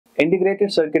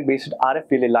Integrated circuit-based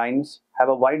RF relay lines have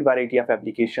a wide variety of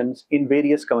applications in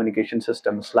various communication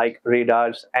systems like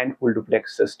radars and full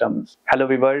duplex systems. Hello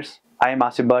viewers, I am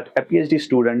Aasif, a PhD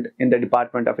student in the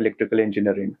Department of Electrical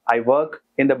Engineering. I work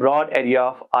in the broad area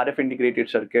of RF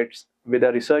integrated circuits with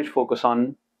a research focus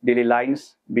on relay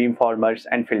lines, beamformers,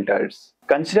 and filters.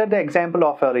 Consider the example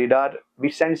of a radar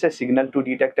which sends a signal to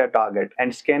detect a target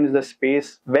and scans the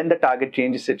space when the target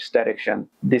changes its direction.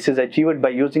 This is achieved by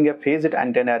using a phased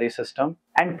antenna array system,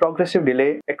 and progressive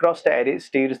delay across the array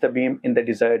steers the beam in the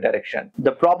desired direction.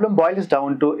 The problem boils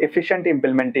down to efficient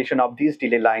implementation of these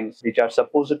delay lines, which are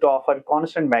supposed to offer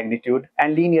constant magnitude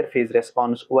and linear phase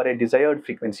response over a desired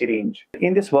frequency range.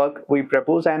 In this work, we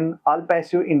propose an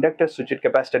all-passive inductor-switched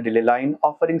capacitor delay line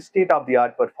offering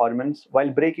state-of-the-art performance while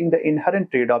breaking the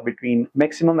inherent trade-off between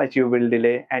maximum achievable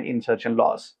delay and insertion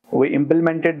loss. We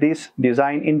implemented this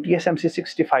design in TSMC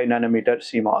 65nm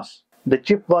CMOS. The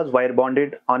chip was wire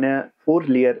bonded on a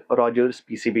 4-layer Rogers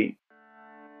PCB.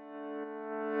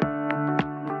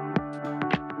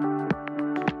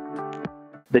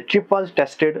 The chip was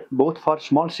tested both for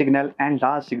small signal and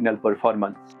large signal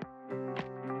performance.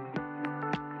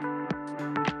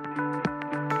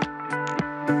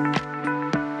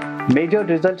 Measured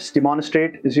results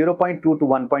demonstrate 0.2 to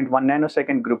 1.1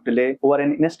 nanosecond group delay over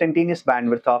an instantaneous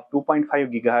bandwidth of 2.5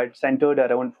 GHz centered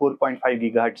around 4.5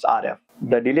 GHz RF.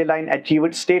 The delay line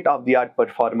achieved state-of-the-art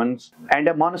performance, and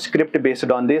a manuscript based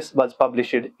on this was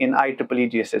published in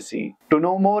IEEE GSSC. To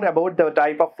know more about the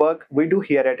type of work we do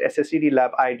here at SSCD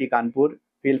Lab IIT Kanpur,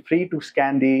 feel free to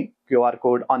scan the QR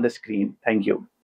code on the screen. Thank you.